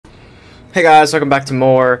Hey guys, welcome back to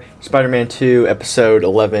more Spider-Man 2 episode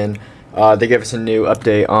 11. They gave us a new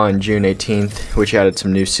update on June 18th, which added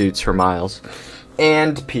some new suits for Miles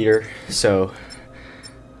and Peter. So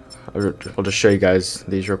we'll just show you guys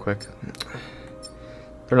these real quick.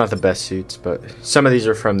 They're not the best suits, but some of these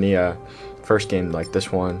are from the first game, like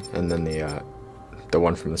this one, and then the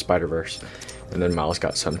one from the Spider-Verse. And then Miles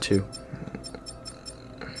got some too.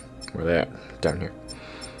 Where they at? Down here.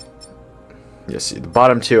 You see, the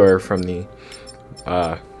bottom two are from the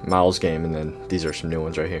Miles game, and then these are some new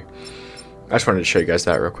ones right here. I just wanted to show you guys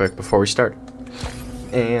that real quick before we start.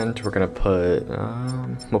 And we're gonna put,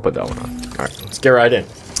 we'll put that one on. All right, let's get right in.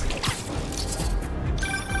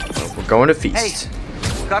 We're going to Feast.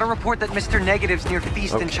 Hey, got a report that Mr. Negative's near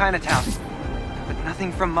Feast in Chinatown, but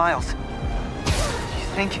nothing from Miles. You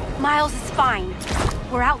think Miles is fine?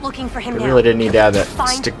 We're out looking for him now. I really didn't need to add that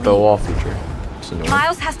stick to the wall feature.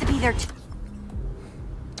 Miles has to be there too.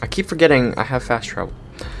 I keep forgetting I have fast travel.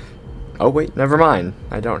 Oh wait, never mind.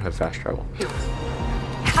 I don't have fast travel.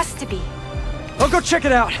 Has to be. I'll go check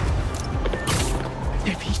it out.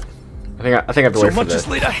 I think I have to wait for just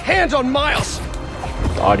laid a hand on Miles.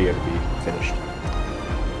 The audio to be finished.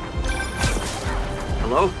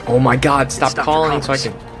 hello? Oh my God! Stop calling so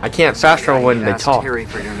I can't fast travel when they talk. Harry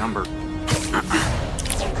for your number.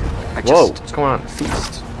 Whoa! What's going on?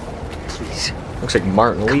 Feast. Please. Looks like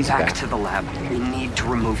Martin Lee's Come back back. to the lab. We need to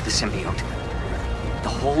remove the symbiote. The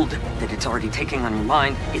hold that it's already taking on your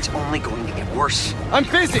mind, it's only going to get worse. I'm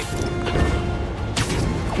busy.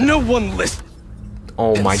 No one listens.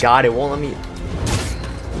 Oh my God! It won't let me.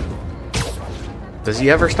 Does he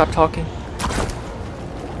ever stop talking?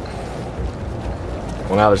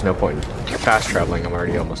 Well, now there's no point in fast traveling. I'm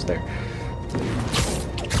already almost there.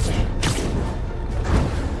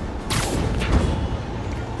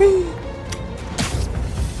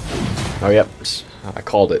 Oh, yep. I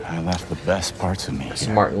called it. I left the best parts of me. It's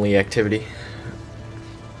Martin Lee activity.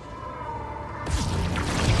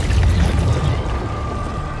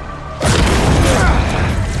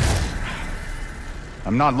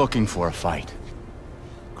 I'm not looking for a fight.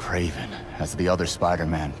 Kraven has the other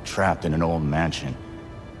Spider-Man trapped in an old mansion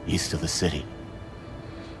east of the city.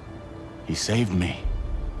 He saved me.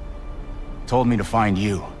 Told me to find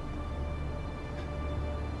you.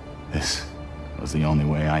 This was the only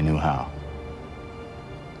way I knew how.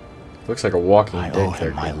 Looks like a Walking I Dead owe him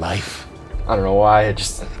character. my life. I don't know why, it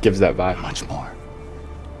just gives that vibe. Much more.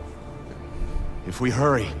 If we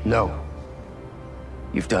hurry. No.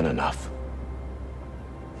 You've done enough.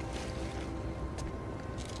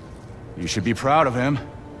 You should be proud of him.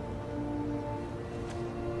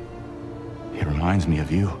 He reminds me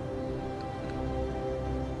of you.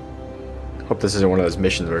 Hope this isn't one of those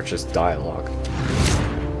missions where it's just dialogue.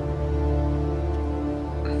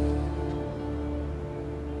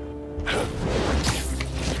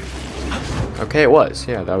 Okay, it was.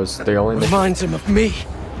 Yeah, that was the only mission. Reminds him of me.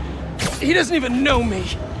 He doesn't even know me.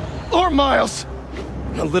 Or Miles.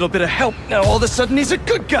 A little bit of help, now all of a sudden he's a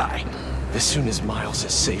good guy. As soon as Miles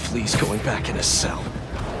is safe, Lee's going back in his cell.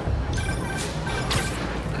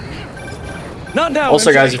 Not now.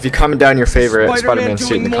 Also, MJ. guys, if you comment down your favorite Spider-Man Spider-Man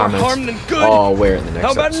suit in the doing more harm than comments, good? I'll wear it in the next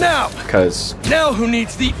How about episode. now? Because Now who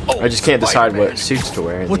needs the old I just can't decide Spider-Man? what suits to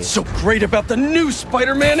wear. In What's these. so great about the new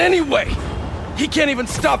Spider-Man anyway? He can't even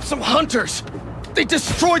stop some hunters. They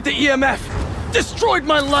destroyed the EMF. Destroyed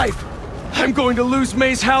my life. I'm going to lose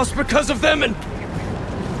May's house because of them and...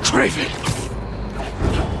 Kraven.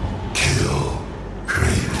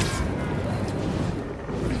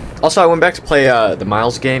 Also, I went back to play the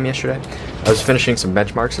Miles game yesterday. I was finishing some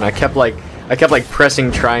benchmarks, and I kept like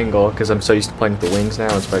pressing triangle because I'm so used to playing with the wings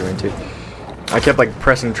now in Spider-Man 2. I kept like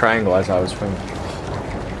pressing triangle as I was playing.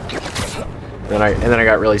 Then I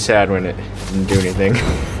got really sad when it didn't do anything.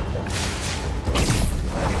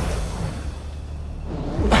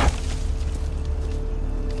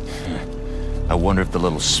 I wonder if the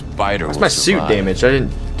little spider What's will my suit survive. damage? I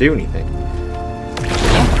didn't do anything.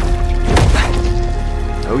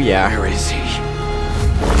 Oh yeah. Where is he?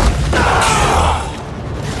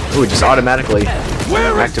 Ooh, it just automatically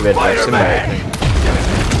activated my symbiote thing.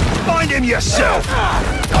 Find him yourself!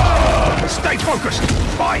 Stay focused!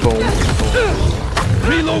 Fight! Boom.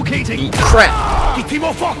 Relocating! Eat crap! Keep him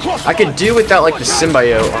off our crossfire! I could do without like the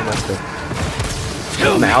symbiote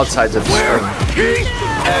on the outsides of the screen. He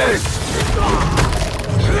is!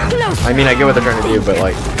 I mean, I get what they're trying to do, but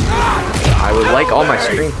like, I would like all my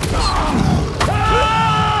screen things.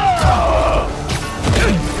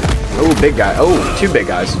 Oh, big guy. Oh, two big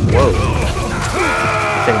guys. Whoa.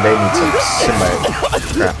 I think they need some symbiote.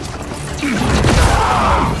 Crap.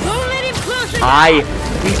 I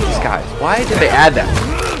hate these guys. Why did they add that?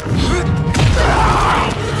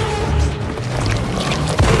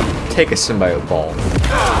 take a symbiote ball.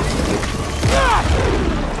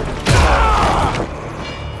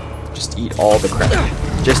 Just eat all the crap.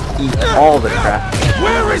 Just eat all the crap.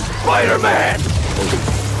 Where is Spider-Man?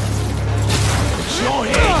 Your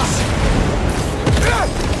hands.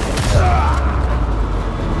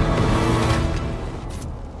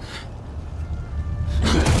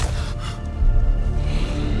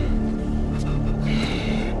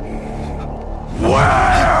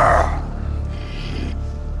 Where?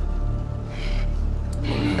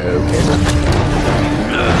 Okay.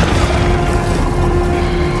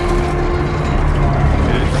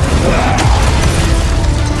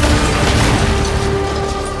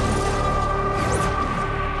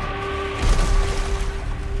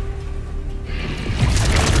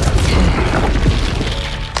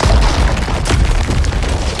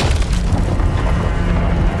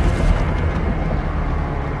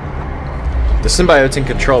 The symbiote's in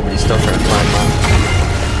control, but he's still trying to find Miles.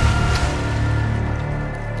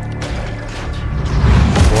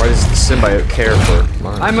 Why does the symbiote care for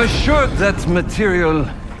Miles? I'm assured that material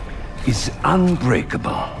is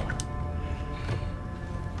unbreakable.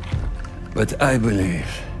 But I believe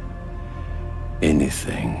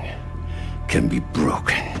anything can be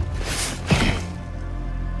broken.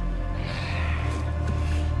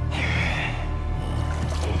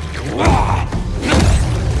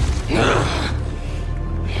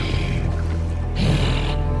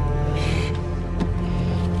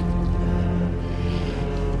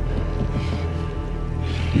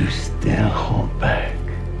 You still hold back.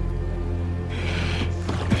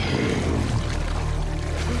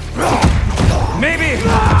 Maybe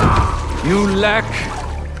you lack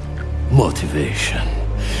motivation.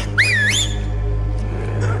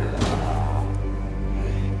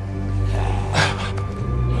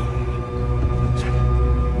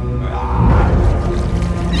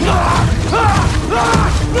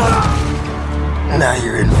 Now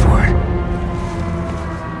you're in for it.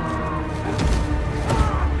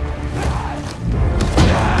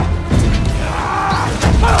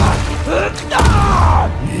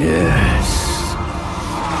 Yes.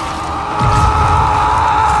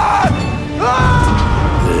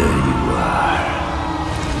 There you are.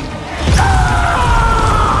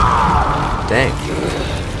 Dang.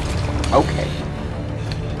 Okay.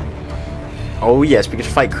 Oh yes, we can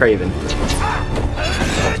fight Kraven.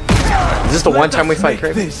 Is this the one time we fight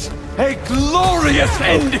Kraven? This a glorious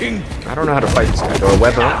ending. I don't know how to fight this guy. Do I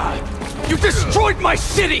web him up? You destroyed my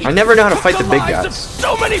city. I never know how to fight the big lives of guys.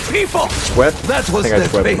 so many people. Web? That was I think I their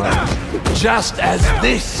just webbed fate. him up. Just as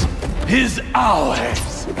this is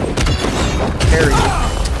ours. Parry.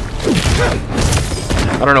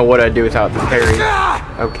 I don't know what I'd do without the parry.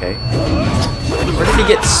 Okay. Where did he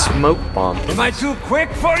get smoke bombed? Am I too quick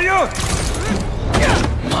for you?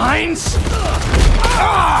 Mines.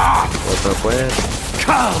 What's up with?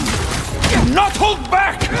 Come. Do not hold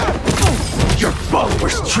back. Your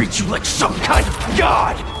followers treat you like some kind of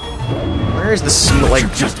god. Where is the like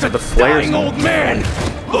You're just a the flares? dying old man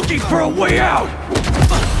looking for a way out.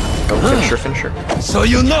 Oh, Fincher. So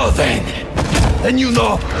you know then. Then you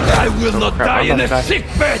know I will not crap, die I'm in not a dying. sick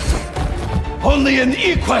bed. Only an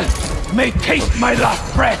equal may taste my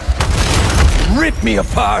last breath. Rip me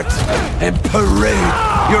apart and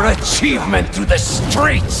parade your achievement through the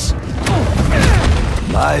streets.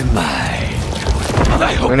 My.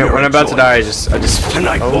 I hope When you're I'm about to enjoying die, I just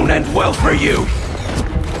Tonight oh. won't end well for you.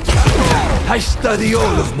 I study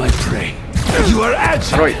all of my prey. You are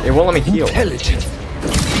agile, It won't let me heal. intelligent,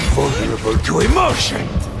 vulnerable to emotion.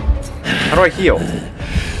 How do I heal?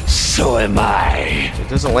 So am I. It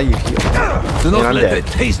doesn't let you heal. Do Yeah, not I'm let dead. the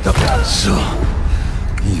taste of it. So,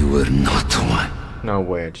 you were not one. No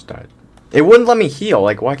way, I just died. It wouldn't let me heal.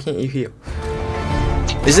 Like, why can't you heal?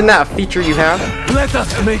 Isn't that a feature you have? Let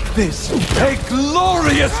us make this a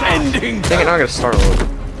glorious ending. Dang it, now I gotta start over.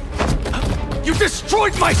 You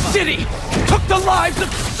destroyed my city. Took the lives of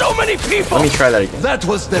so many people. Let me try that again. That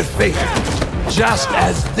was their fate. Just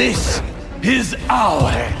as this is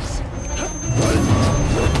ours.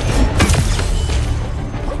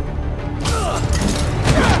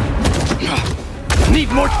 Need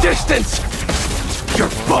more distance. Your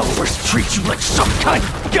followers treat you like some kind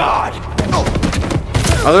of god.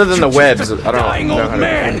 Other than the webs, Just a I don't dying know old how to.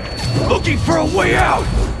 man looking for a way out.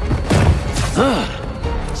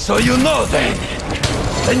 So you know then.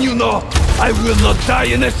 Then you know I will not die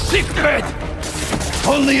in a sick bed.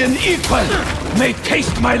 Only an equal may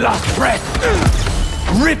taste my last breath.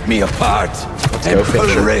 Rip me apart and go,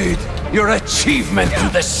 Fincher. parade your achievement to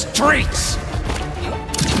the streets.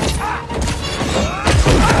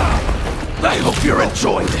 I hope you're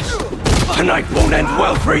enjoying this. Tonight won't end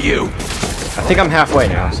well for you. I think I'm halfway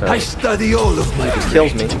now, so I study all of my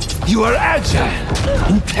kills me. You are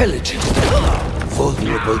agile, intelligent,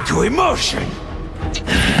 vulnerable to emotion.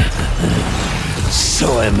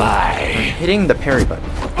 So am I. Hitting the parry button.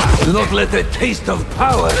 Do not let the taste of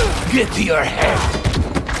power get to your head.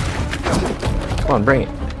 Come on, bring it.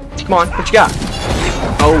 Come on, what you got?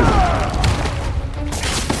 Oh.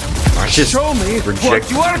 Alright, just Show me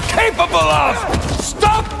what you are capable of!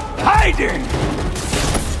 Stop hiding!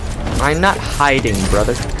 I'm not hiding,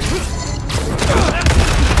 brother.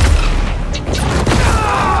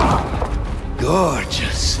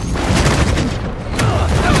 Gorgeous.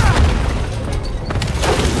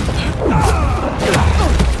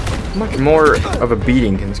 How much more of a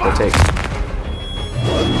beating can this guy take?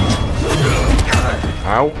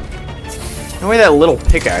 Ow. No way that little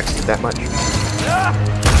pickaxe did that much.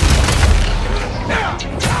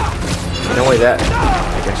 No way that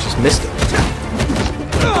pickaxe just missed it.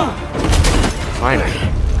 Finally.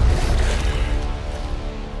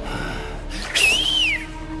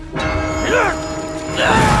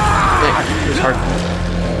 Dang, it was hard.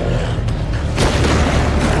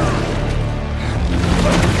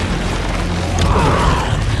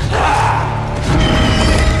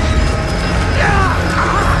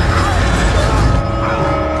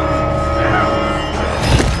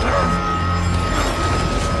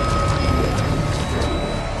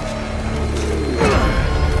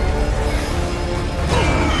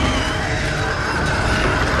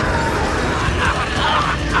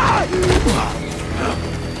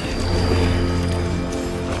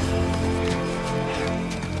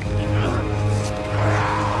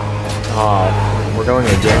 We're going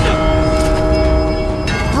again.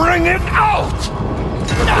 Bring it out!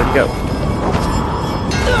 Where'd he go?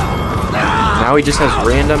 Now he just has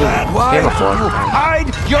random Why do you camouflage.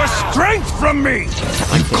 hide your strength from me?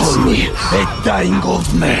 You call see me this. a dying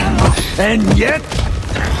old man, and yet...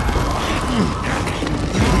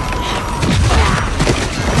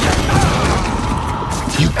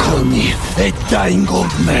 You call me a dying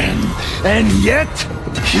old man, and yet...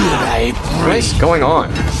 Here I What is breathe. going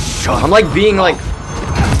on? I'm like being like,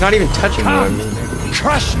 he's not even touching me. I Come, mean,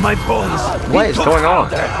 crush my bones. What is going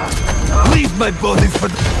on? Leave my body for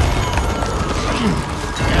the...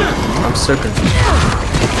 I'm so confused.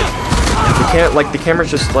 The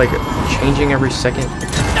camera's just like changing every second.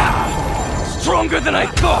 Stronger than I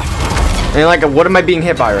thought. And like, what am I being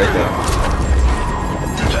hit by right there?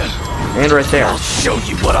 And right there. I'll show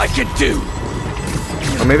you what I can do.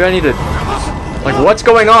 Or maybe I need to, like, what's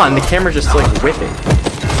going on? The camera's just like whipping.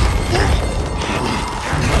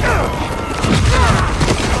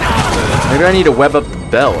 Maybe I need to web up the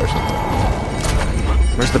bell or something.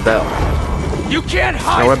 Where's the bell? You can't I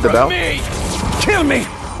hide web the from bell? me. Kill me,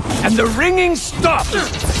 and the ringing stops.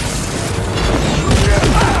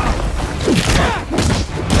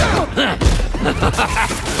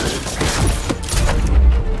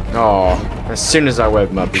 Oh, as soon as I web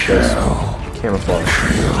him up, because camouflage.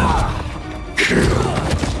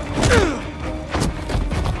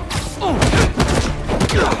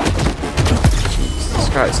 This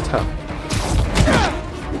guy is tough.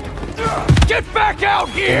 Get back out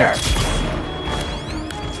here!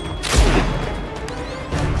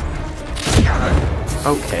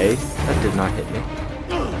 Okay, that did not hit me.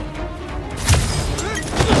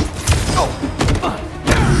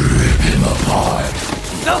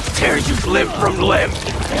 I'll tear you limb from limb.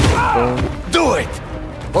 Do it,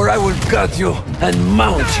 or I will gut you and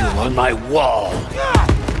mount you on my wall.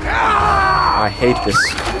 I hate this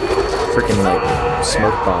freaking like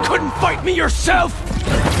smoke bomb. Couldn't fight me yourself.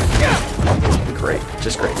 Great,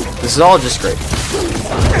 just great. This is all just great.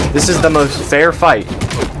 This is the most fair fight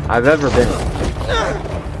I've ever been in.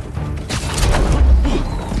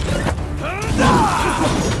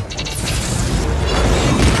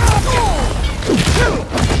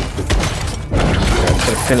 I'm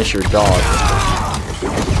gonna finish your dog.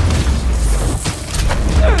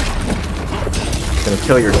 I'm gonna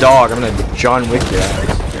kill your dog. I'm gonna John Wick your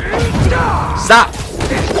ass. Stop!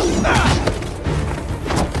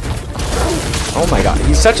 Oh my god,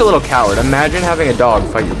 he's such a little coward. Imagine having a dog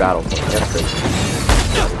fight your battle for you. That's crazy.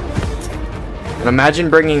 And imagine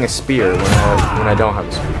bringing a spear when I don't have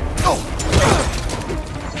a spear.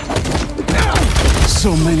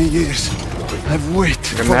 So many years I've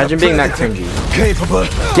waited. Imagine being that cringy. Capable.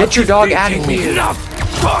 Get your dog out of defeating me. here. Enough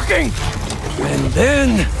talking. And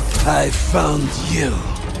then I found you.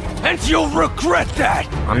 And you'll regret that.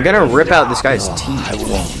 I'm gonna rip out this guy's teeth. I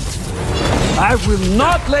won't. I will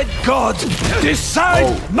not let God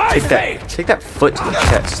decide my fate. Take that foot to the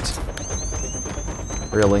chest.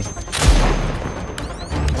 Really?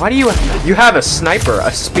 Why do you have a sniper,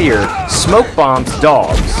 a spear, smoke bombs,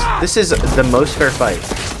 dogs? This is the most fair fight.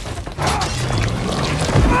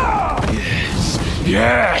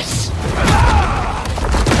 Yes!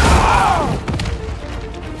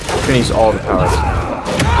 I'm gonna use all the powers.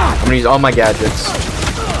 I'm gonna use all my gadgets.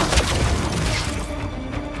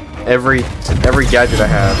 Every gadget I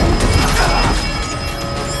have.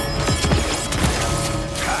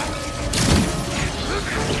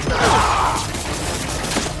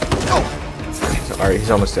 Alright,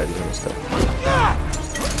 he's almost dead.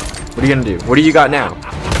 What are you gonna do? What do you got now?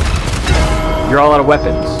 You're all out of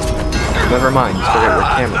weapons. Never mind, you still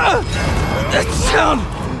got your camera. That sound!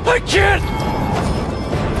 I can't!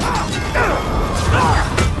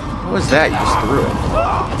 What was that? You just threw it.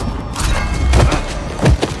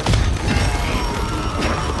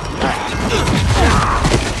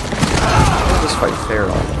 How is this fight fair at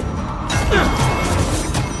all?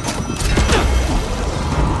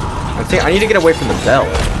 I need to get away from the bell.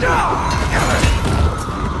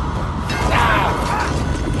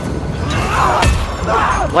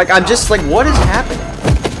 Like, I'm just like, what is happening?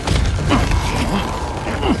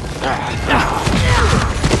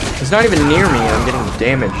 He's not even near me, and I'm getting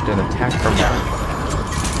damaged and attacked from behind.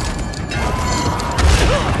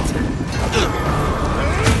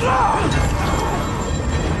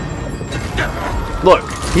 Look,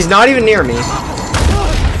 he's not even near me.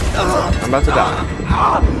 I'm about to die.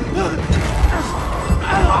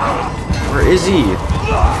 Where is he?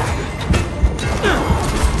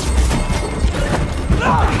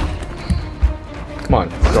 Come on,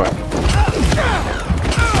 go ahead.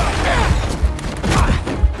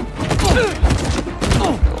 Oh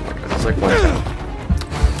my god, it's like one shot.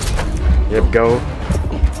 Yep, go.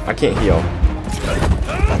 I can't heal.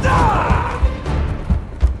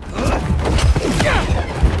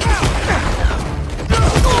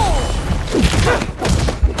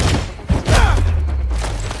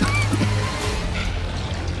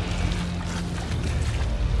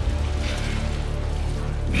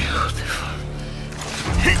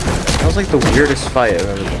 That was like the weirdest fight I've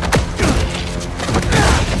ever done.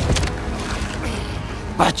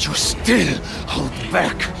 But you still hold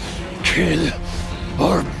back. Kill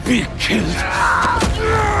or be killed.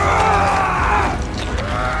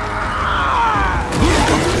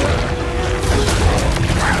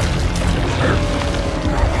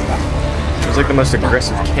 It was like the most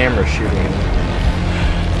aggressive camera shooting.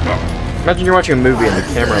 Imagine you're watching a movie and the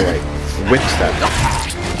camera like whips that.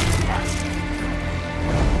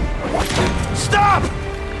 Stop!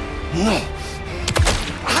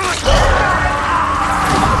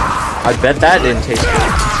 I bet that didn't taste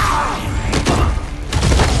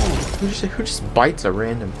good. Who just bites a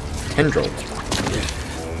random tendril?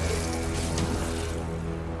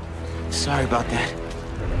 Sorry about that.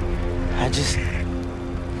 I just...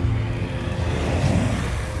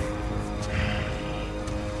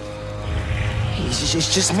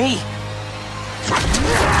 It's just me.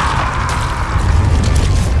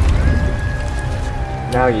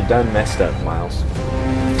 Now you done messed up, Miles.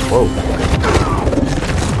 Whoa.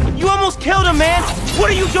 You almost killed him, man! What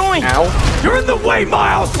are you doing? Ow. You're in the way,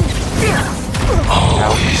 Miles!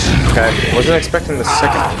 Ow. Okay, wasn't expecting the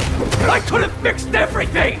second one. I could have fixed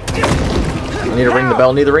everything! I need to ring the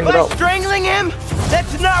bell, need to ring the By bell. strangling him?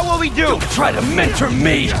 That's not what we do! Don't try to mentor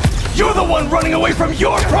me! You're the one running away from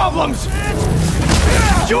your problems!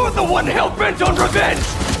 You're the one hell-bent on revenge!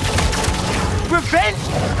 Revenge?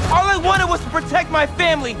 All I wanted was to protect my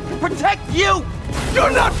family, protect you!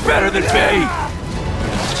 You're not better than me!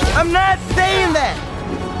 I'm not saying that!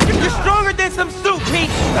 You're stronger than some soup, Pete!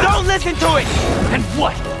 Don't listen to it! And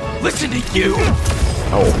what? Listen to you?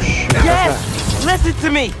 Oh shit. Yes! Listen to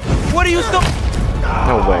me! What are you so...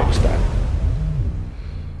 No way, it's that.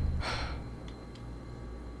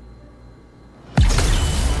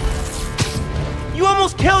 You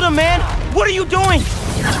almost killed him, man! What are you doing?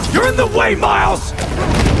 You're in the way, Miles!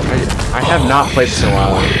 I have not played this in a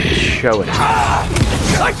while. Show it.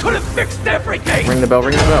 I could have fixed everything! Ring the bell,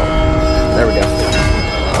 ring the bell. There we go.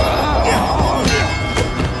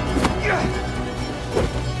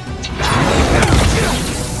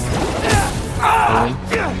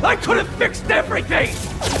 I could have fixed everything!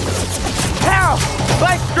 How?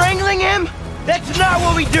 By strangling him? That's not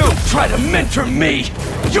what we do! Don't try to mentor me!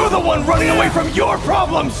 You're the one running away from your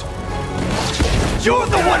problems! You're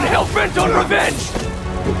the one hell-bent on revenge!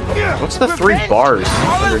 What's the three Revenge? bars?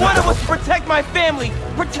 All I wanted was to protect my family,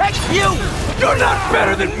 protect you! You're not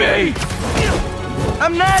better than me!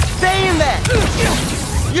 I'm not saying that!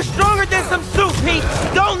 You're stronger than some soup, Pete!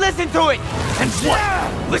 Don't listen to it! And what?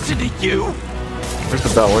 Listen to you? Where's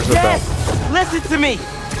the bell? Where's the Yes! bell? Listen to me!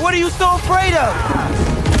 What are you so afraid of?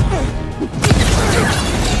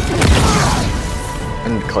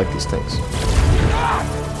 collect these things.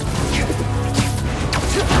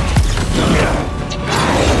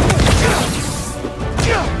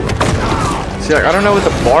 See, like, I don't know what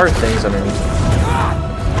the bar thing's underneath.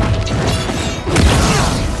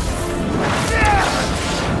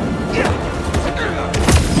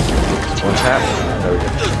 One tap. There we go.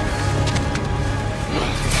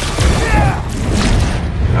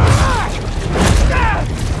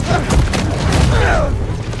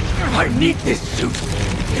 I need this suit.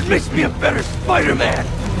 It makes me a better Spider-Man.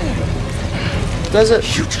 Does it?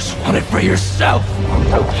 You just want it for yourself.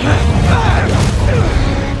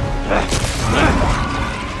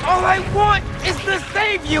 All I want is to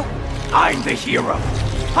save you. I'm the hero.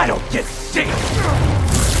 I don't get saved.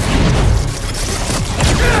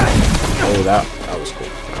 Oh, that was cool.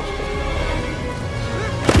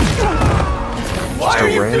 Why are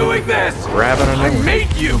you doing this? Grab it on I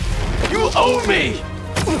made you. You owe me.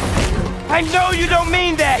 I know you don't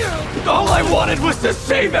mean that. All I wanted was to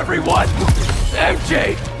save everyone.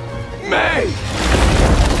 MJ, May.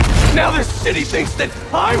 Now the city thinks that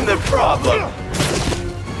I'm the problem.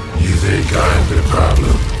 You think I'm the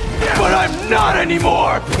problem? But I'm not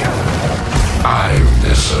anymore. I'm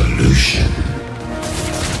the solution.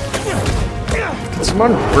 Can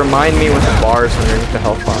someone remind me what the bars underneath the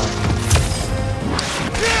health bar?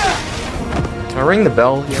 Can I ring the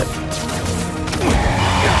bell yet?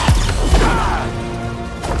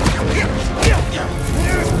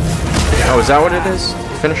 Oh, is that what it is?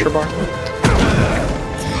 Finisher bar?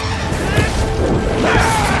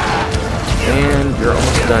 And you're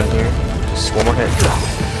almost done here. Just one more hit.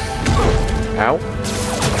 Ow.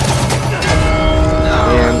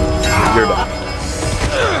 And you're done.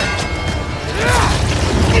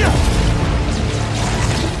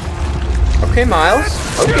 Okay, Miles.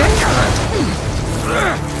 Okay.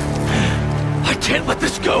 I can't let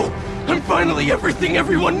this go. I'm finally everything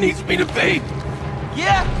everyone needs me to be.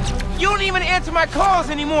 Yeah? You don't even answer my calls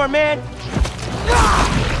anymore, man.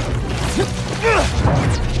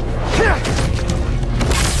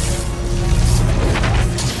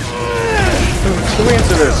 Who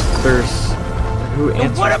answered this? Who answered?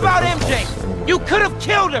 And what about MJ? You could have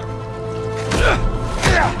killed her.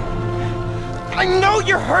 I know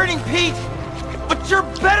you're hurting, Pete, but you're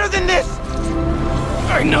better than this.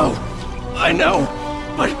 I know,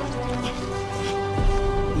 but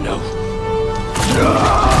no.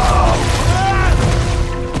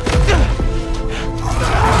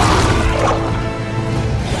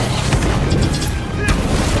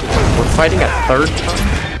 We're fighting a third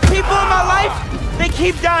time? People in my life, they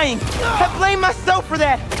keep dying. I blame myself for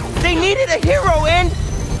that. They needed a hero, and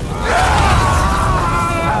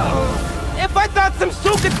if I thought some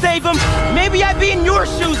suit could save them, maybe I'd be in your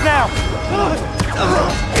shoes now.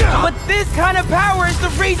 But this kind of power is the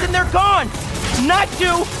reason they're gone. Not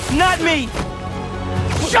you, not me.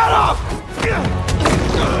 Shut up!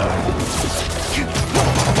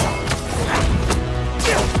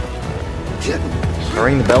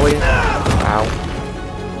 Ring the belly? Ow.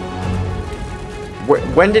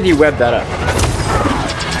 When did he web that up?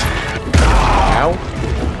 Ow.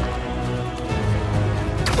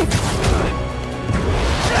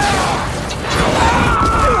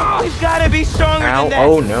 We've got to be stronger Ow. than that.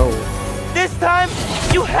 Oh no. This time,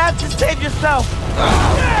 you have to save yourself.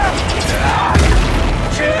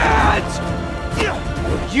 Can't!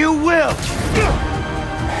 You will.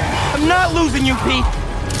 I'm not losing you, Pete.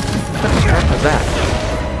 What the heck was that?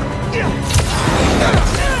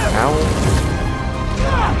 Ow.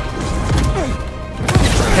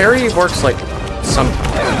 Harry works like sometimes.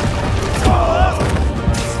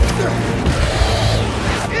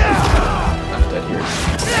 Not dead here.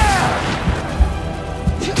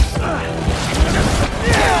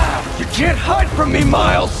 You can't hide from me,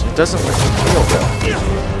 Miles! It doesn't let you heal though.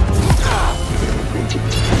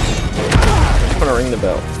 I'm gonna ring the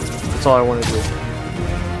bell. That's all I want to do.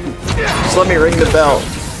 Just let me ring the bell.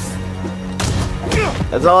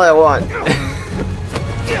 That's all I want.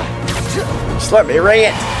 Just let me ring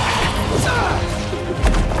it.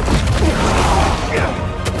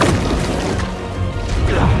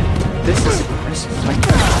 This is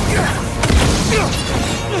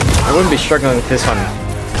I wouldn't be struggling with this on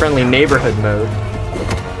friendly neighborhood mode.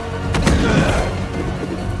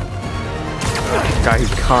 Guy who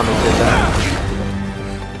commented that.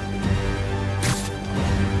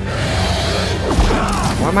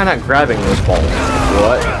 Why am I not grabbing those balls?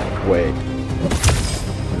 What? Wait.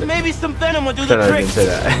 Maybe some venom will do Then the I trick. didn't say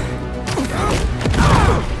that.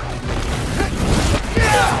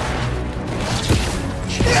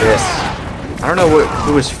 Jesus. I don't know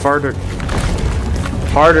who was harder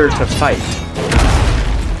to fight.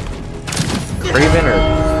 Kraven or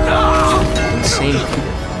same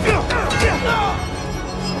Peter.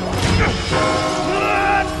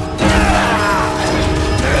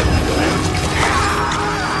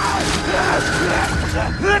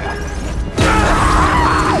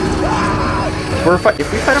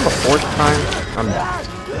 If we fight him a fourth time, I'm done.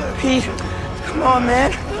 Pete, come on,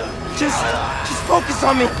 man. Just focus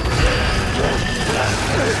on me.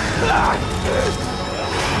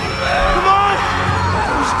 Come on!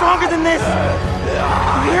 I'm stronger than this.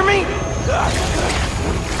 You hear me?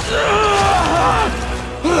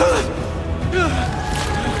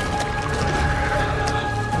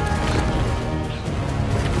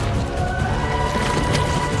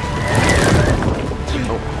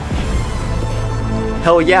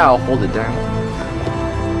 Hell yeah, I'll hold it down.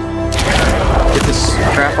 Get this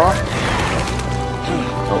crap off.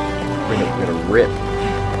 Oh, we're gonna rip.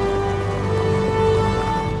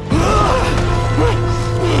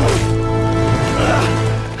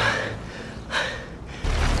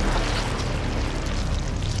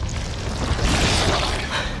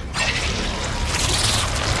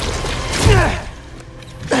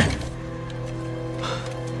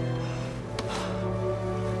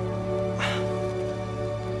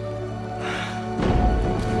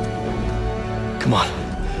 Come on,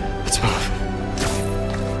 let's move.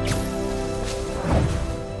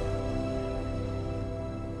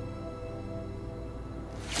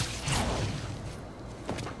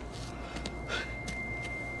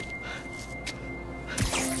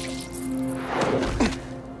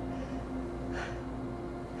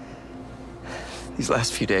 These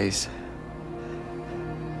last few days...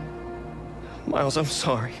 Miles, I'm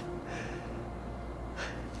sorry.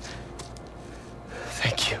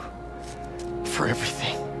 Thank you. For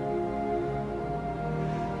everything.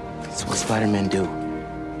 It's what Spider-Man do.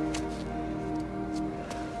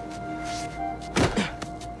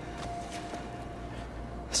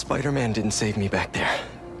 Spider-Man didn't save me back there.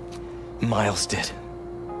 Miles did.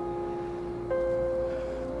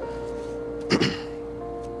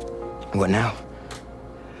 What now?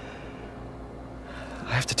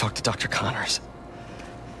 I have to talk to Dr. Connors.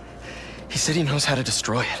 He said he knows how to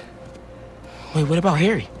destroy it. Wait, what about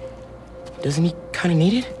Harry? Doesn't he kind of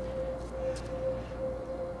need it?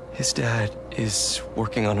 His dad is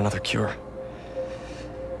working on another cure.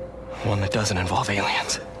 One that doesn't involve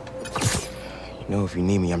aliens. You know, if you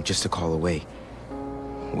need me, I'm just a call away.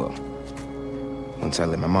 Well, once I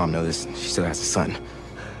let my mom know this, she still has a son.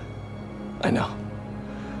 I know.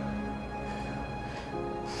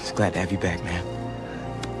 Just glad to have you back, man.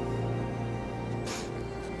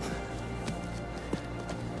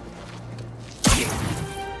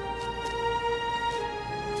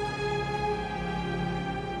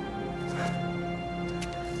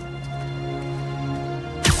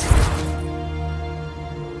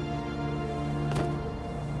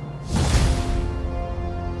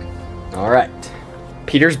 Alright.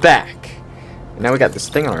 Peter's back. And now we got this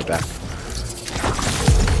thing on our back.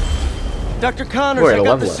 Dr. Connors, I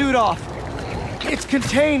got the suit off. It's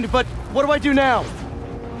contained, but what do I do now?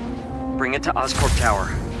 Bring it to Oscorp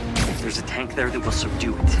Tower. There's a tank there that will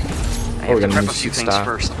subdue it. I we're have to gonna prep a use few suit things style.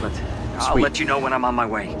 first, but I'll Sweet. let you know when I'm on my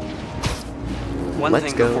way. One Let's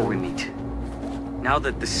thing go. before we meet. Now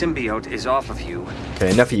that the symbiote is off of you...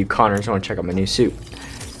 Okay, enough of you Connors. I want to check out my new suit.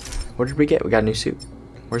 What did we get? We got a new suit.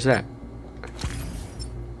 Where's that?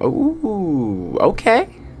 Oh, okay.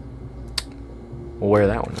 We'll wear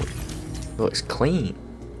that one. It looks clean.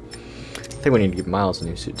 I think we need to give Miles a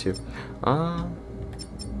new suit too.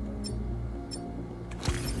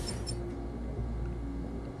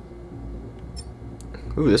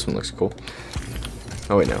 Ooh, this one looks cool.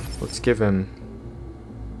 Oh wait, no. Let's give him...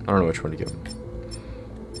 I don't know which one to give him.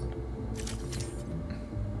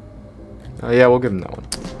 Oh yeah, we'll give him that one.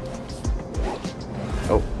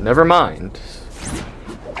 Oh, never mind.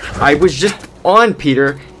 I was just on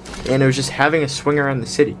Peter, and it was just having a swing around the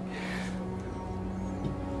city.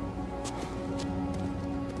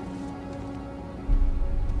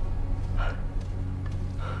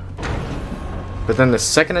 But then the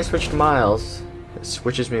second I switch to Miles, it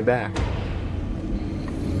switches me back.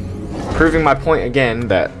 Proving my point again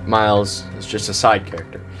that Miles is just a side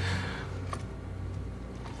character.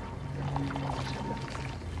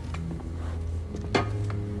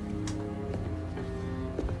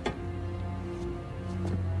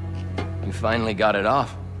 You finally got it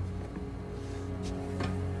off.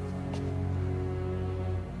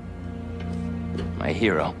 My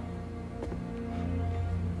hero.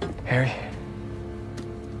 Harry,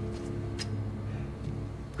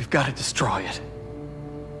 we've got to destroy it.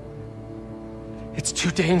 It's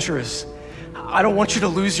too dangerous. I don't want you to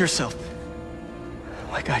lose yourself.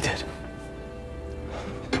 Like I did.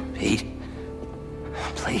 Pete,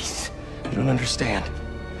 Please, you don't understand.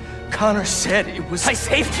 Connor said it was... I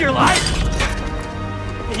saved your life?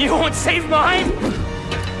 And you won't save mine?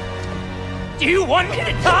 Do you want me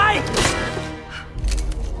to die?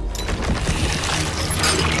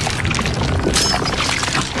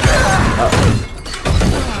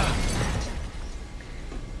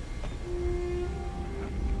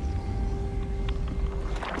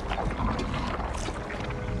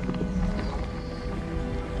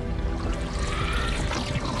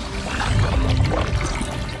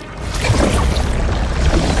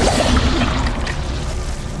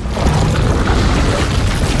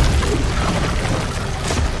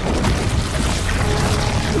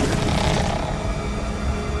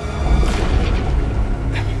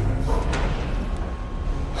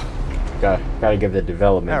 Gotta give the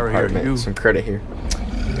development Harry, department some credit here,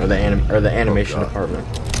 or the animation department.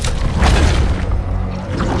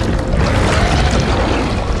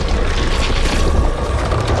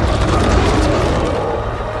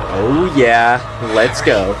 Oh yeah, let's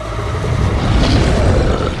go.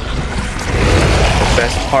 The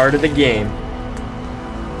best part of the game.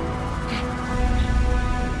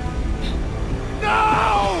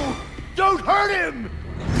 No! Don't hurt him!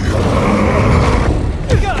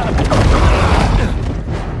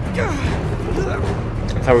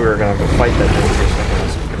 I thought we were gonna go fight that thing for a second. I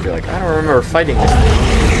was gonna be like, I don't remember fighting this thing.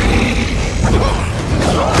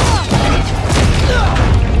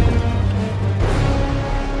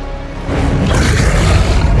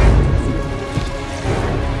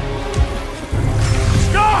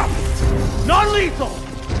 Stop! Non-lethal!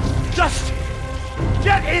 Just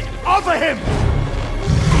get it off of him!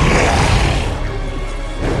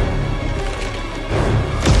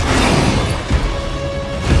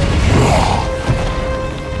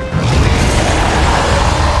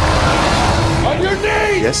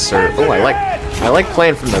 Yes, sir. Oh, I like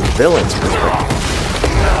playing from the villain's perspective.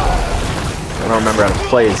 I don't remember how to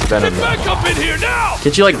play as Venom. Get back up in here now!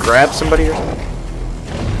 Can't you like grab somebody or something?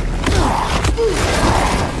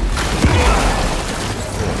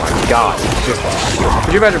 Oh my god!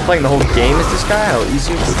 Could you imagine playing the whole game as this guy? How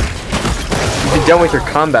easy it would be? You'd be done with your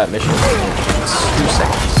combat mission in 2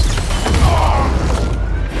 seconds.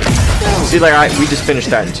 See, like we just finished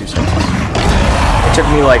that in 2 seconds. It took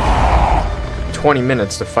me like 20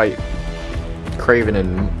 minutes to fight Kraven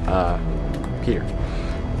and Peter.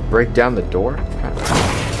 Break down the door?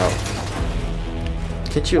 Oh.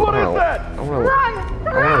 Can't you? I want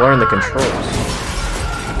to learn the controls.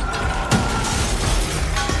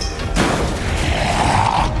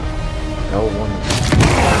 L1.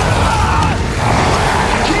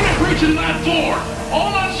 Can't breach in that floor! All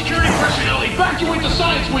non-security personnel evacuate the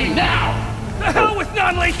science wing now! The hell with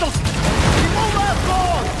non-lethals!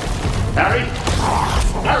 Harry?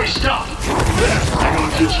 Harry, stop!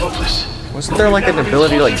 Everyone feels hopeless. Wasn't there like an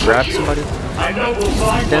ability to like grab somebody? I know we'll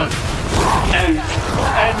find Yeah. one.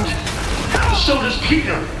 And so does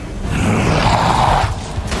Peter.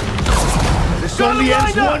 This only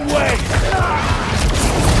ends one way!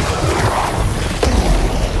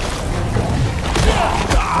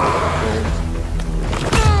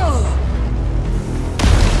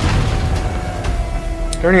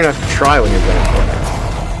 You don't even have to try when you're going for it.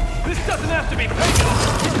 This doesn't have to be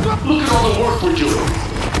painless! Look at all the work we're doing.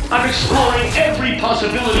 I'm exploring every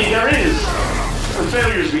possibility there is. The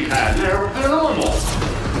failures we've had, they're normal.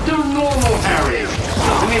 They're normal, Harry.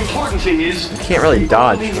 And the important thing is, You can't really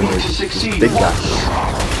dodge when we need you're to succeed big guy. once.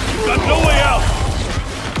 You've got no way out!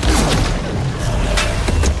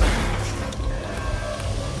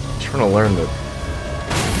 I'm trying to learn the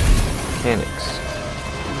mechanics.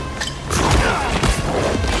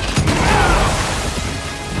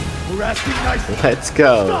 We're asking nicely. Let's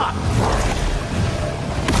go. Stop!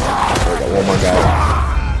 Oh, we got one more guy.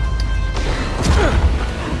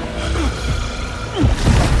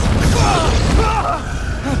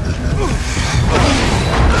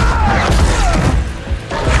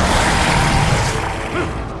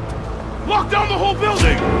 Lock down the whole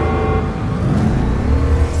building!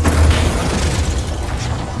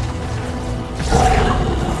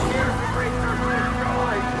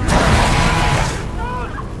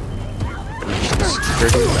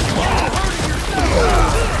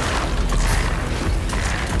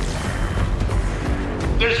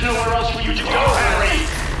 There's nowhere else for you to go, Harry.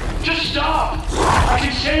 Just stop. I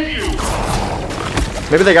can save you.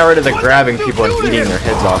 Maybe they got rid of the grabbing people and eating their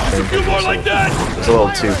heads off thing. A few more like that! It was a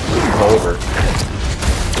little too vulgar.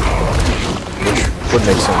 Which would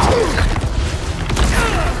make sense.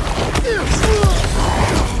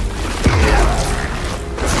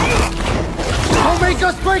 Don't make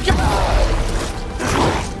us break it!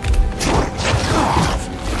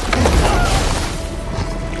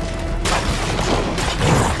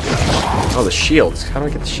 Oh, the shields. How do I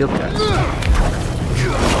get the shield guys?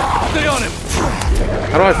 Stay on him!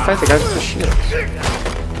 How do I fight the guys with the shields?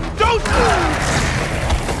 Don't!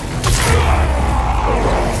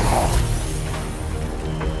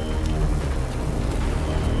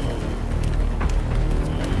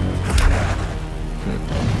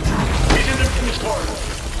 He's in the finish corridor.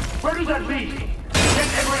 Where does that lead? Get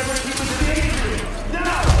every people to the atrium.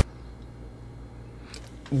 Now!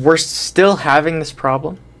 We're still having this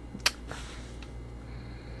problem?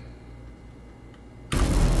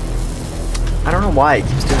 I don't know why it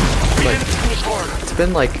keeps doing it. Like, it's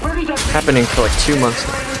been like happening for like 2 months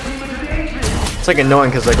now. It's like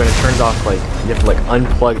annoying because like when it turns off, like you have to like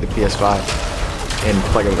unplug the PS5 and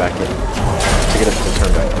plug it back in to get it to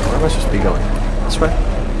turn back on. Where am I supposed to be going? This way?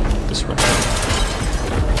 This way.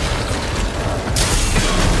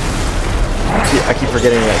 I keep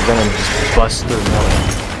forgetting that Venom just busts through the wall.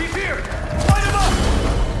 He's here! Fight him up!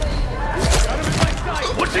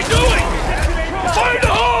 What's he doing? Find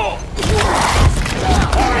the hole!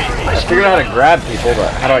 I figured out how to grab people,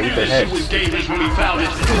 but how do I eat their It heads? was dangerous when we found it,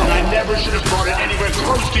 and I never should have brought it anywhere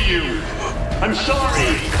close to you. I'm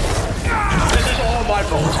sorry. This is all my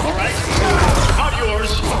fault, all right? Not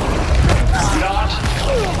yours. Not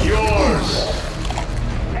yours.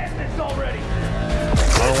 It's already!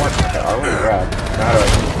 I don't want to grab. How do I?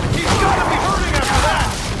 He's gotta be hurting after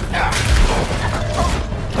that!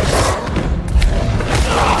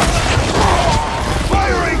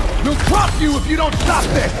 Firing! He'll drop you if you don't stop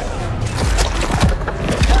this!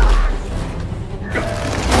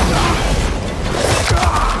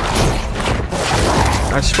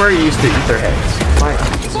 I swear you used to eat their heads. Why?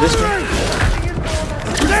 Is this me?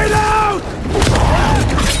 Grenade out!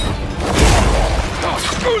 Oh,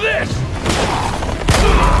 screw this!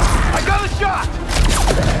 I got a shot!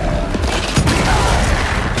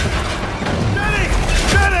 Steady!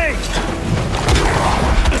 Steady!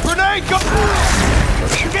 Grenade, go!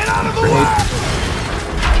 Get out of the way!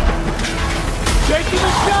 Taking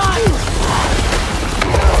a shot!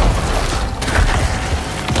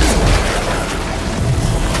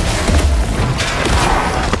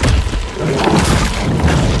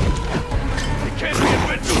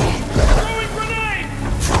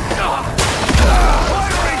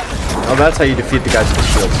 Oh, that's how you defeat the guys with the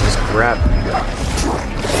shields. Just grab them.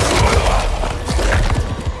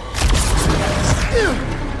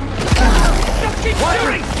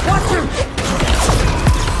 Watch him!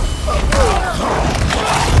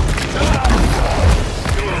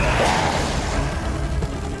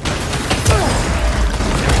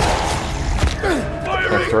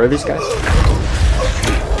 Can I throw these guys?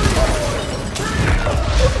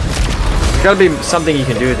 There's gotta be something you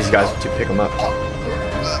can do with these guys to pick them up.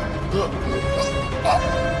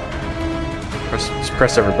 Just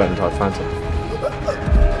press every button until I find something.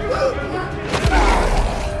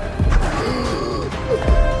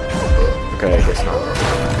 Okay, I guess not.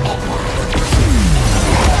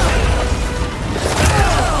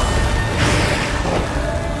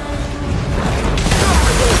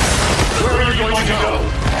 Where are you going to go?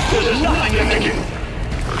 There's nothing that can...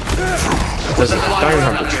 Don't even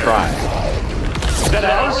have to try. That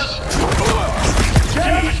ours?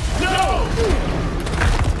 Jake, no!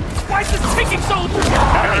 Why is this taking so long?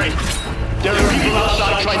 Harry, there are people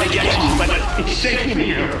outside trying to get to you, but it's safe in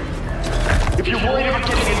here. If you're worried about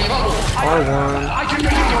getting in trouble, I can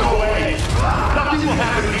make you go away. Nothing will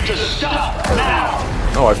happen if you just stop now.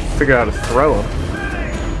 Oh, I figured out how to throw them.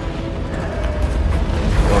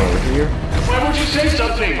 Going over here. Why won't you say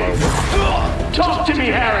something? Talk to me,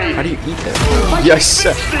 Harry. How do you eat them? Yes,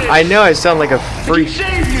 I know I sound like a freak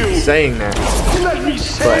saying that, Let me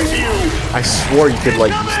save but you. I swore you could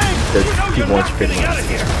like use the people once you pick them up.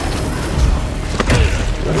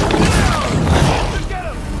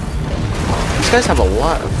 These guys have a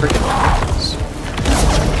lot of freaking weapons.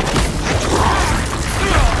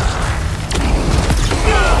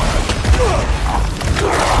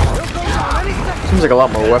 Seems like a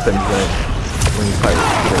lot more weapons than when you fight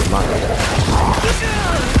with Peter Miles.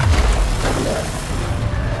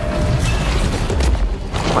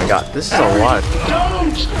 Oh my god, this is a lot.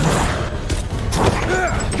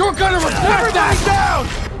 You're gonna report that down!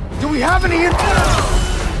 Do we have any info?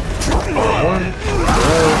 R1,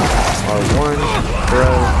 throw, R1,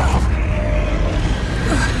 throw.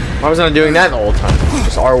 Why wasn't I doing that the whole time?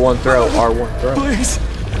 Just R1, throw, R1, throw. Please!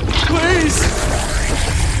 Please!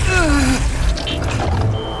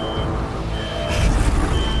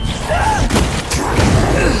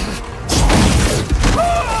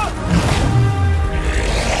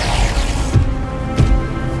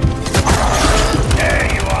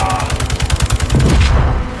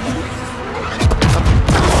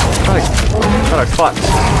 a clutch.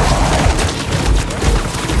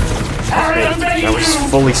 I was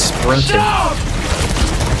fully sprinting. Stop!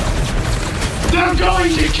 They're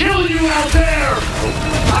going to kill you out there!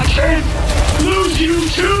 I can't lose you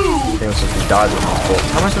too! I think I'm supposed to be dodging these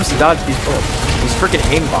bullets. How am I supposed to dodge these bullets? He's freaking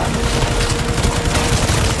aimbot.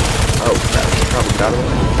 Oh crap, he probably got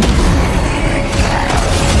away.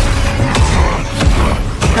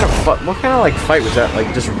 What kind of like fight was that?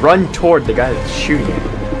 Like just run toward the guy that's shooting at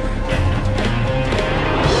you.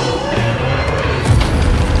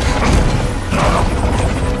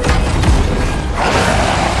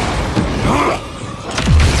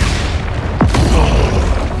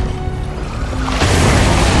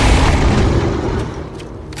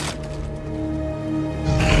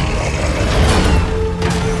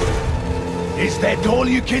 Is that all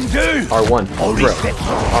you can do? R1, throw.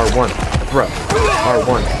 R1, throw.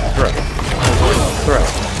 R1, throw. Throw.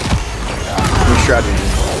 New strategy.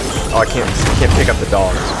 Oh, I can't pick up the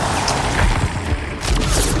dogs.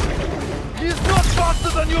 He's not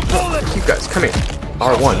faster than your bullet! You guys, come here.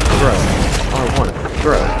 R1, throw. R1,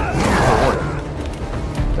 throw. R1.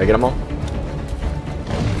 Did I get them all?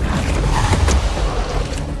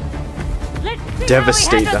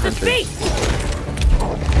 Devastate the hunter.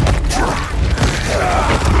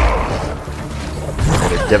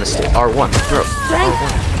 Devastate. R1, throw.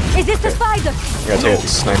 R1. Is this the spider? You gotta take out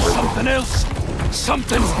these snipers. Something else.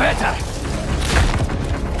 Something better.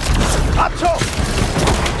 Atto!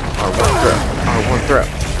 R1 throw. R1 throw.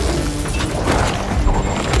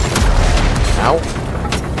 Ow.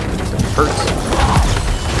 That hurts.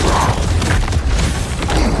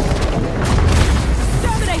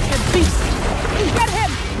 Dominate the beast! Get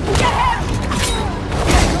him! Get him!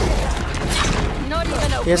 Not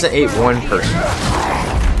even a He hasn't ate one person.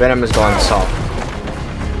 Venom has gone soft.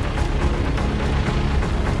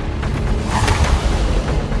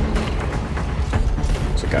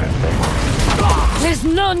 There's a guy up there. There's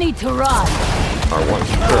no need to run. R1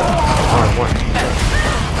 throw. R1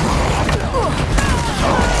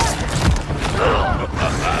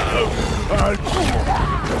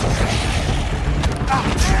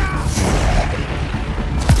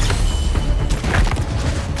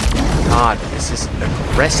 God, this is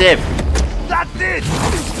aggressive. That's it!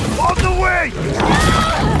 On the way!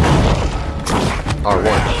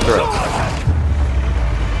 R1 throw.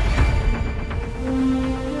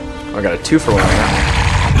 I got a 2-for-1 now.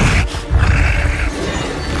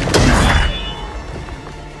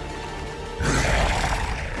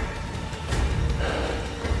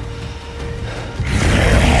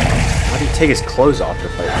 Why did he take his clothes off to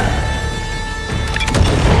fight?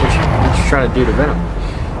 What you trying to do to Venom?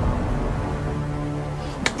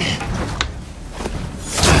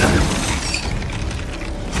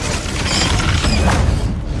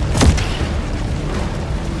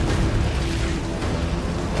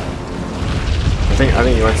 I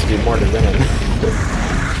think he wants to do more to Venom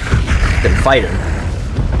than fight him.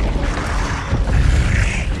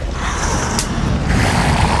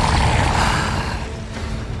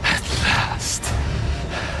 At last.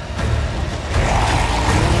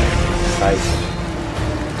 I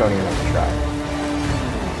don't even have to try.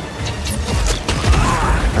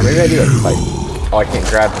 Or maybe I do have to fight. Oh, I can't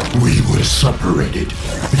grab him. We were separated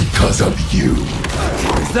because of you.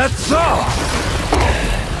 Is that so?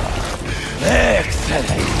 Excellent.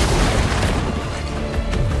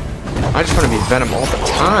 I just want to be Venom all the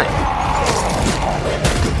time.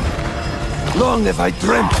 Long have I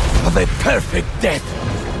dreamt of a perfect death,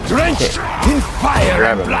 drenched in fire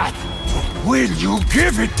Grab and him. blood. Will you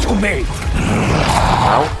give it to me?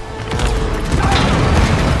 Ow.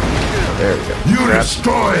 Oh, there we go. You Grab.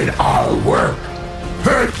 destroyed our work,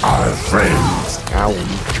 hurt our friends. Ow.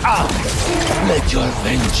 Come, let your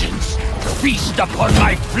vengeance feast upon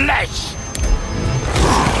my flesh.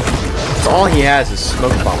 So all he has is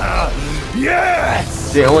smoke bomb. Yes!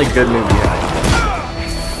 It's the only good move he has.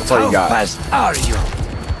 That's all How you got. fast are you?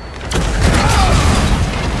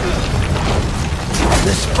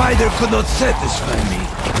 The spider could not satisfy me,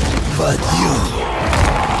 but you.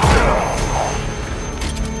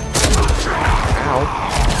 Ow.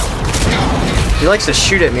 He likes to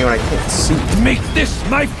shoot at me when I can't see. Make this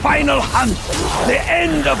my final hunt, the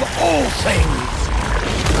end of all things.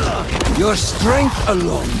 Your strength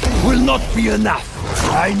alone will not be enough.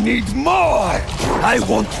 I need more. I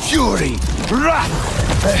want fury, wrath,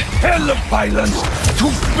 a hell of violence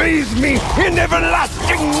to bathe me in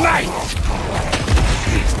everlasting night.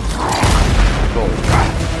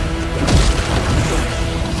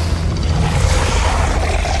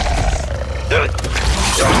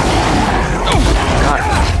 God.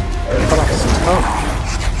 Cut off his tongue.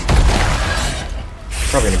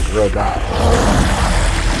 Probably gonna grow back.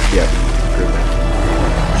 Yep. Improvement.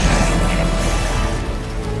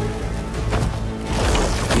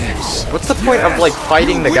 Yes. What's the point of like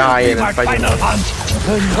fighting the guy and then fighting final hunt,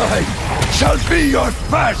 and I shall be your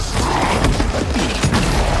first.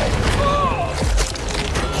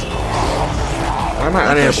 Why am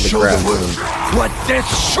I unable to Show grab? the world what death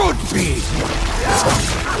should be.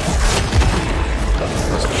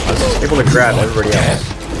 I was able to grab everybody else.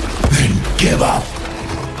 Then give up.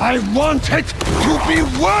 I want it to be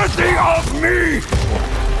worthy of me.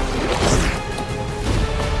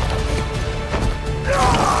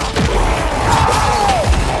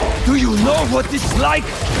 Do you know what it's like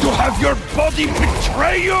to have your body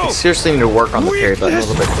betray you? I seriously need to work on the parry button a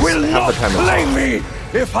little bit. Will Half not the time blame me.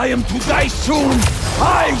 If I am to die soon,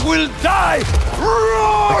 I will die.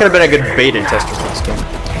 I could have been a good beta tester for this game.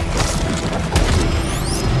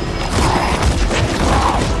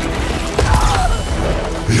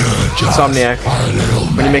 Insomniac,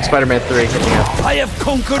 when you make Spider-Man 3, hit me up. I have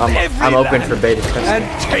conquered every I'm open land for beta testing.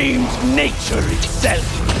 and tamed nature itself.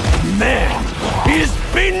 Man is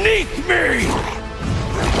beneath me.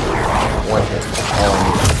 One hit. That's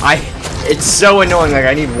all I need. It's so annoying. Like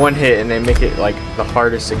I need one hit, and they make it like the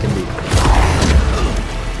hardest it can be.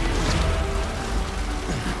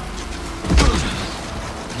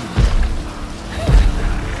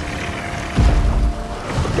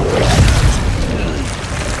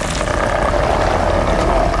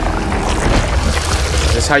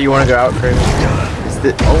 Is this how you want to go out, Kraven? Is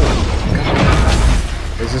this? Oh,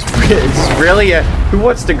 God. Is this really a? Who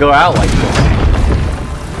wants to go out like this?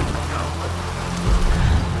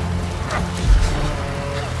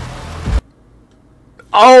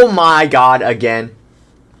 Oh my God, again.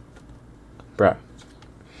 Bro.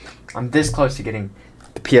 I'm this close to getting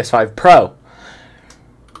the PS5 Pro.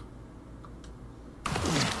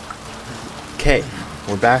 Okay,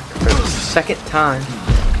 we're back for the second time.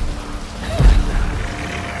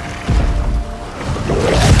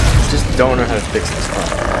 Just don't know how to fix this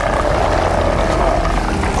problem.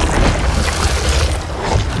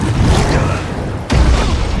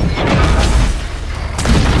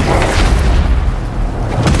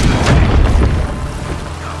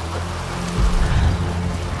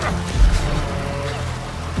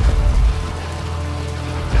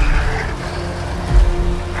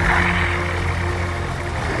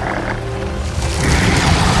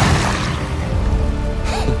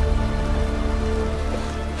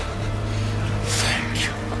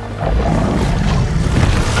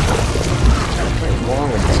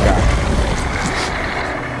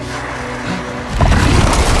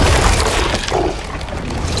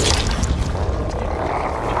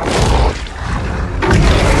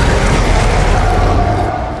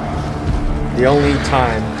 The only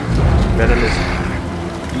time Venom is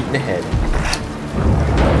eaten ahead.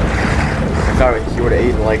 I thought he would have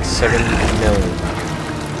eaten like 7 million.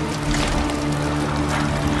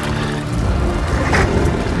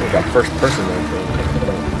 We got first person there.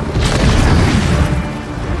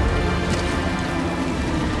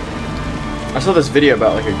 I saw this video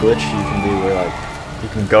about like a glitch you can do where like you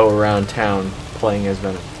can go around town playing as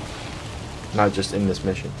Venom, not just in this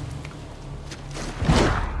mission.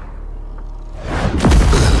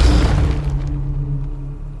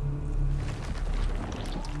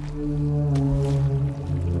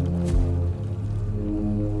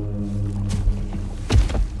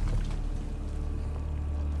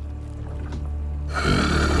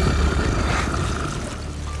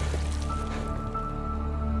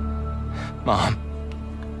 Mom.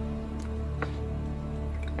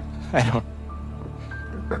 I don't...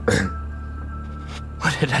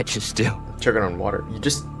 What did I just do? Choking on water. You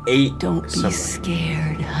just ate Don't be somebody.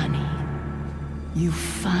 scared, honey. You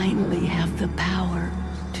finally have the power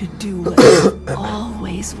to do what you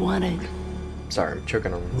always wanted. Sorry, I'm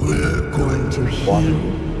choking on We're going to water.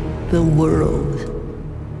 heal the world.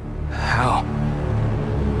 How?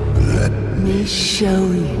 Let me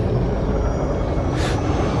show you.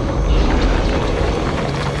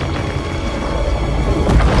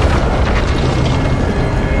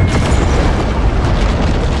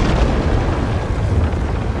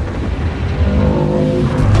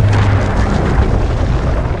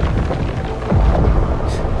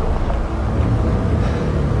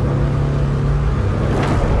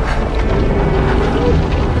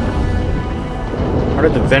 How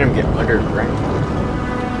did the Venom get underground?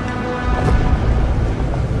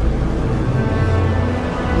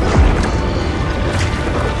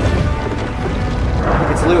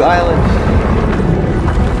 It's Loot Island.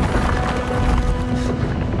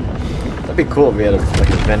 That'd be cool if we had like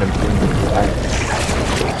a Venom thing with Loot Island.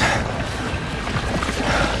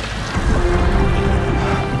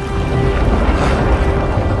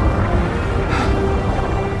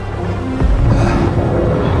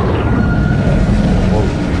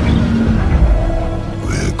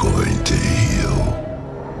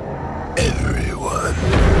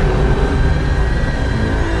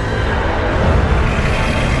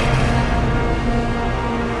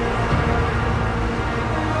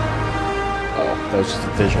 That was just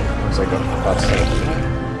a vision. I was like, oh, about to say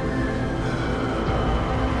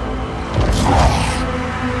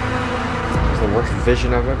it's the worst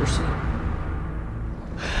vision I've ever seen.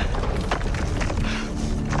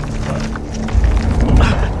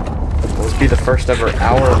 Will this be the first ever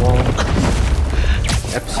hour-long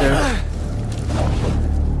episode?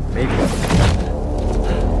 Maybe.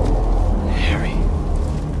 Harry,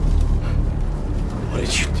 what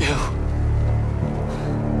did you do?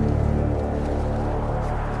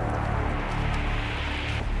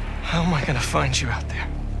 How am I gonna find you out there?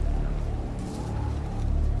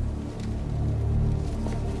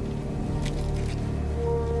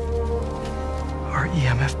 Our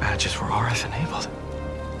EMF badges were RF enabled.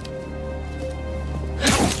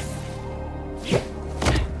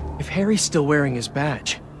 If Harry's still wearing his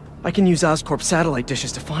badge, I can use Oscorp satellite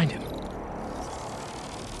dishes to find him.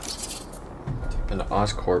 An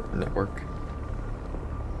Oscorp network.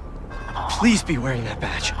 Please be wearing that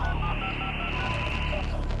badge.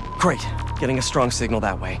 Great. Getting a strong signal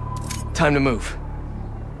that way. Time to move.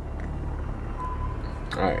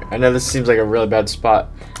 Alright, I know this seems like a really bad spot,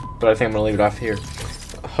 but I think I'm going to leave it off here.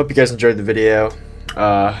 I hope you guys enjoyed the video.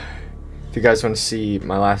 If you guys want to see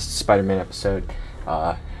my last Spider-Man episode,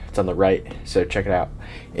 it's on the right, so check it out.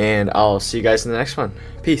 And I'll see you guys in the next one.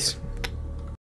 Peace.